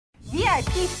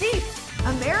VIP seats,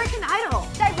 American Idol,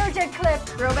 Divergent clip,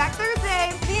 Throwback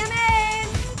Thursday, VMAs.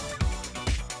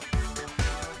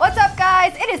 What's up,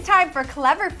 guys? It is time for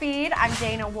Clevver Feed. I'm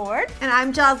Dana Ward. And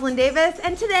I'm Jocelyn Davis,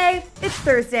 and today it's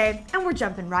Thursday, and we're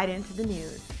jumping right into the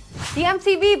news. The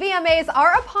MTV VMAs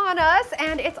are upon us,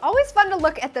 and it's always fun to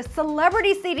look at the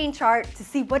celebrity seating chart to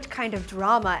see what kind of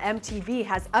drama MTV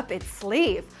has up its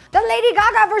sleeve. The Lady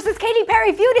Gaga versus Katy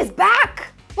Perry feud is back!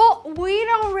 Well, we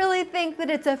don't really think that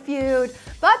it's a feud,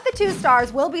 but the two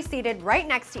stars will be seated right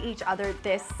next to each other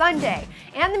this Sunday.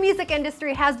 And the music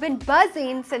industry has been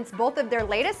buzzing since both of their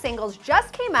latest singles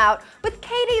just came out, with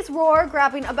Katy's roar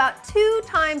grabbing about 2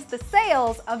 times the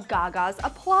sales of Gaga's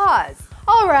applause.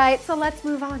 All right, so let's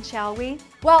move on, shall we?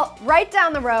 Well, right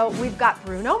down the row, we've got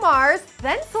Bruno Mars,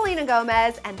 then Selena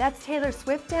Gomez, and that's Taylor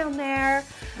Swift down there.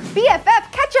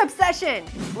 BFF Catch-Up Session!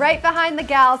 Right behind the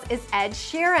gals is Ed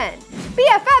Sheeran.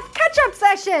 BFF Catch-Up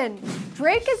Session!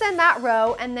 Drake is in that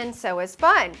row, and then so is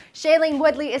Fun. Shailene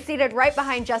Woodley is seated right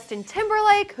behind Justin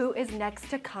Timberlake, who is next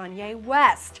to Kanye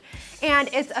West. And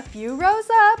it's a few rows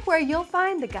up where you'll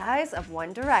find the guys of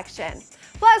One Direction.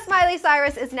 Plus, Miley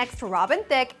Cyrus is next to Robin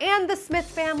Thicke, and the Smith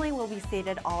family will be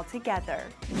seated all together.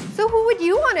 So who would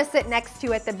you want to sit next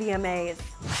to at the VMAs?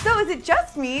 So is it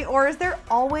just me, or is there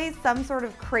always some sort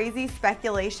of crazy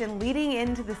speculation leading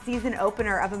into the season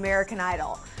opener of American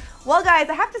Idol? Well, guys,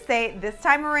 I have to say, this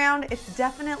time around, it's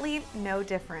definitely no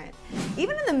different.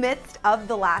 Even in the midst of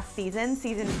the last season,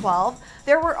 season 12,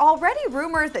 there were already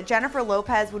rumors that Jennifer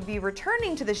Lopez would be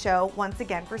returning to the show once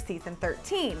again for season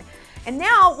 13. And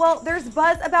now, well, there's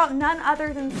buzz about none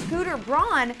other than Scooter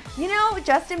Braun, you know,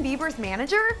 Justin Bieber's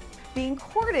manager, being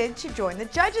courted to join the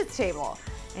judges table.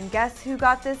 And guess who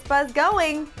got this buzz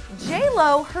going?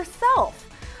 J-Lo herself.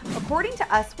 According to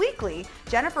Us Weekly,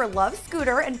 Jennifer loves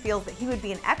Scooter and feels that he would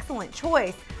be an excellent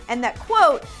choice, and that,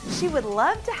 quote, she would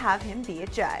love to have him be a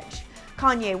judge.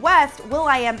 Kanye West,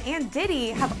 will.i.am, and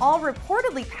Diddy have all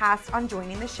reportedly passed on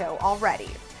joining the show already.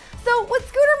 So would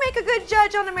Scooter make a good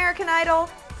judge on American Idol?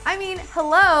 I mean,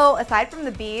 hello, aside from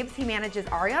the Biebs, he manages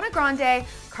Ariana Grande,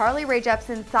 Carly Rae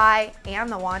Jepsen, Psy,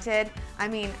 and The Wanted. I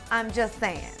mean, I'm just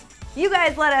saying. You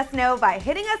guys let us know by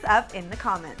hitting us up in the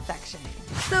comments section.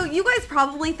 So you guys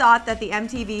probably thought that the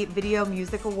MTV Video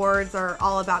Music Awards are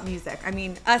all about music. I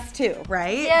mean, us too,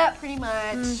 right? Yeah, pretty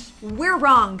much. We're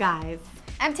wrong, guys.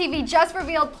 MTV just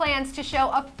revealed plans to show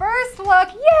a first look,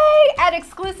 yay, at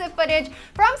exclusive footage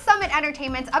from Summit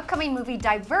Entertainment's upcoming movie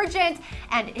Divergent,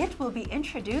 and it will be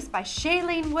introduced by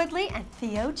Shailene Woodley and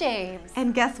Theo James.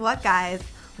 And guess what, guys?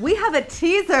 We have a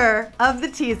teaser of the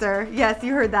teaser. Yes,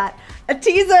 you heard that. A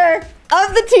teaser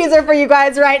of the teaser for you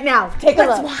guys right now. Take a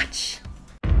look. Let's watch.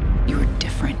 You are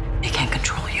different. They can't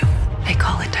control you. They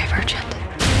call it Divergent.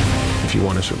 If you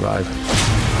want to survive,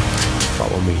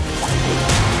 follow me.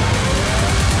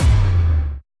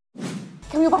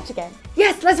 Can we watch again?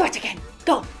 Yes, let's watch again.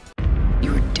 Go.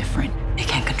 You are different. They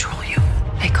can't control you.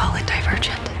 They call it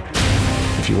Divergent.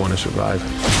 If you want to survive,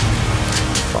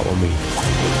 follow me.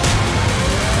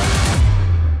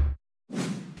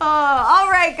 Oh,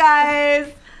 all right,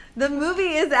 guys. The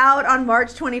movie is out on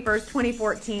March 21st,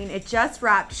 2014. It just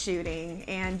wrapped shooting,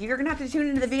 and you're gonna have to tune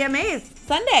into the VMAs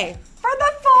Sunday For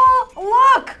the full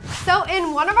look! So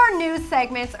in one of our news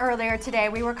segments earlier today,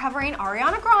 we were covering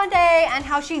Ariana Grande and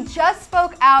how she just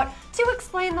spoke out to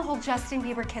explain the whole Justin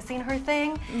Bieber kissing her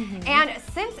thing. And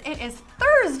since it is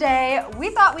Thursday,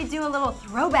 we thought we'd do a little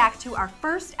throwback to our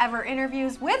first ever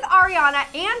interviews with Ariana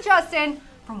and Justin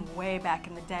from way back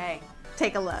in the day.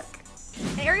 Take a look.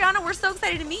 Hey Ariana, we're so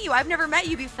excited to meet you. I've never met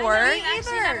you before. I know we've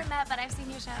actually never met, but I've seen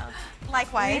your show.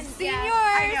 Likewise. Seen Yeah. yours.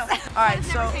 I know. All right,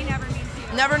 so Never say never means to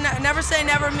you. never say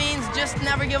never means just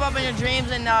never give up on your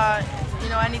dreams, and you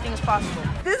know, anything is possible.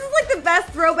 This is like the best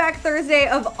Throwback Thursday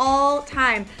of all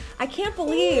time. I can't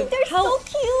believe They're so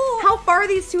cute. how far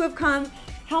these two have come,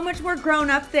 how much more grown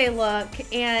up they look,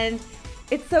 and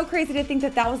it's so crazy to think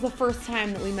that that was the first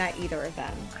time that we met either of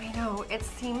them. I know, it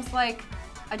seems like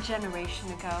a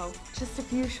generation ago. Just a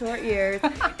few short years.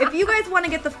 If you guys want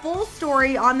to get the full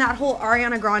story on that whole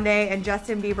Ariana Grande and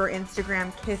Justin Bieber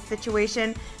Instagram kiss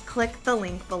situation, click the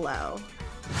link below.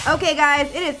 Okay guys,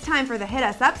 it is time for the Hit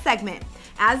Us Up segment.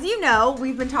 As you know,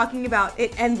 we've been talking about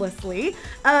it endlessly.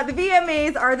 The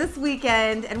VMAs are this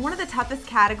weekend, and one of the toughest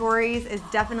categories is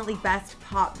definitely Best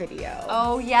Pop Video.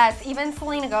 Oh yes, even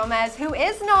Selena Gomez, who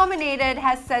is nominated,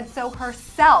 has said so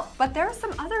herself. But there are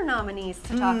some other nominees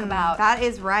to talk about. That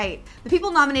is right. The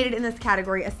people nominated in this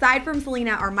category, aside from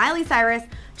Selena, are Miley Cyrus,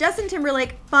 Justin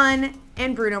Timberlake, Fun,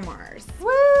 and Bruno Mars.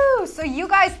 Woo! So you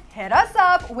guys hit us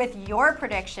up with your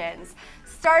predictions.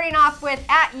 Starting off with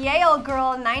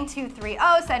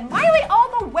 @YaleGirl9230 said, Miley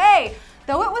all the way.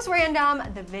 Though it was random,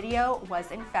 the video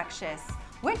was infectious,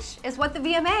 which is what the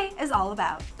VMA is all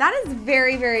about. That is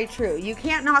very, very true. You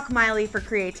can't knock Miley for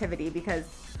creativity because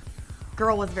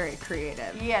girl was very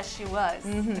creative. Yes, she was.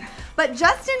 But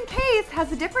Just In Case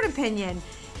has a different opinion.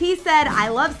 He said, I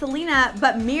love Selena,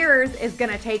 but Mirrors is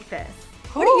gonna take this.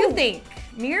 What do you think?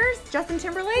 Mirrors? Justin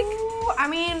Timberlake? Ooh, I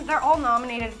mean, they're all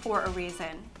nominated for a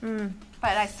reason.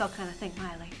 But I still kind of think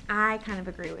Miley. I kind of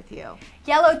agree with you.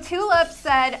 Yellow Tulip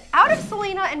said, out of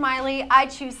Selena and Miley, I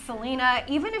choose Selena.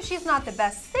 Even if she's not the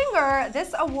best singer,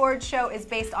 this award show is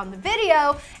based on the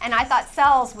video, and I thought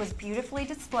Sells was beautifully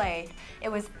displayed.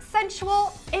 It was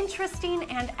sensual, interesting,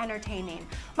 and entertaining.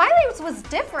 Miley's was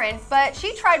different, but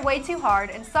she tried way too hard,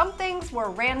 and some things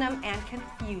were random and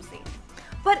confusing.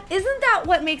 But isn't that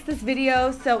what makes this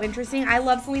video so interesting? I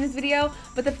love Selena's video,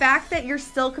 but the fact that you're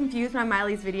still confused by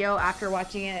Miley's video after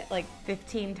watching it like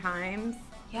 15 times,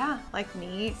 Yeah. like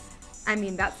me, I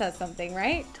mean, that says something,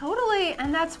 right? Totally,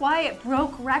 and that's why it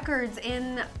broke records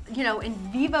in, in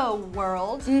Vivo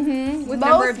world. With number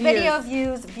Most of video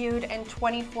views viewed in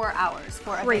 24 hours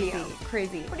for a video.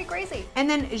 Crazy. Pretty crazy. And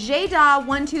then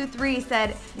Jada123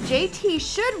 said, JT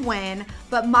should win,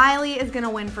 but Miley is gonna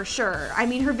win for sure. I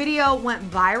mean, her video went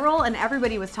viral and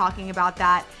everybody was talking about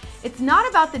that. It's not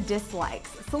about the dislikes.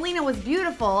 Selena was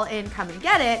beautiful in Come and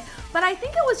Get It, but I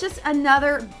think it was just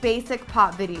another basic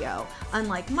pop video,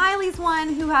 unlike Miley's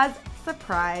one, who has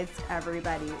surprised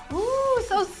everybody. Ooh,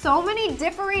 so many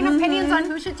differing opinions on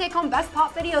who should take home Best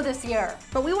Pop Video this year.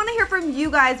 But we want to hear from you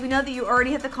guys. We know that you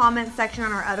already hit the comment section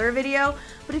on our other video,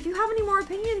 but if you have any more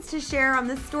opinions to share on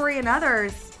this story and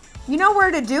others, you know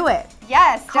where to do it.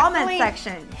 Yes, Comment definitely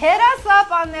section. Hit us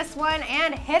up on this one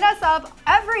and hit us up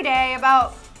every day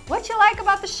about what you like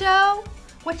about the show,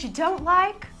 what you don't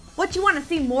like, what you want to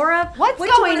see more of, what's what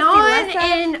you going wanna see less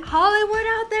on of. in Hollywood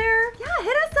out there. Yeah,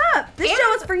 hit us up. This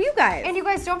show is for you guys. And you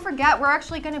guys don't forget, we're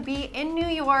actually going to be in New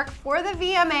York for the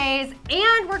VMAs,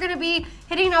 and we're going to be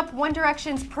hitting up One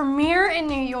Direction's premiere in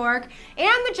New York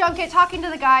and the junket, talking to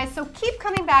the guys. So keep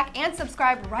coming back and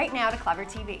subscribe right now to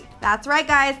Clevver TV. That's right,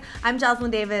 guys. I'm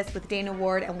Jocelyn Davis with Dana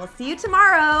Ward, and we'll see you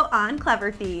tomorrow on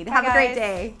Clevver Feed. Have a great guys.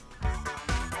 day.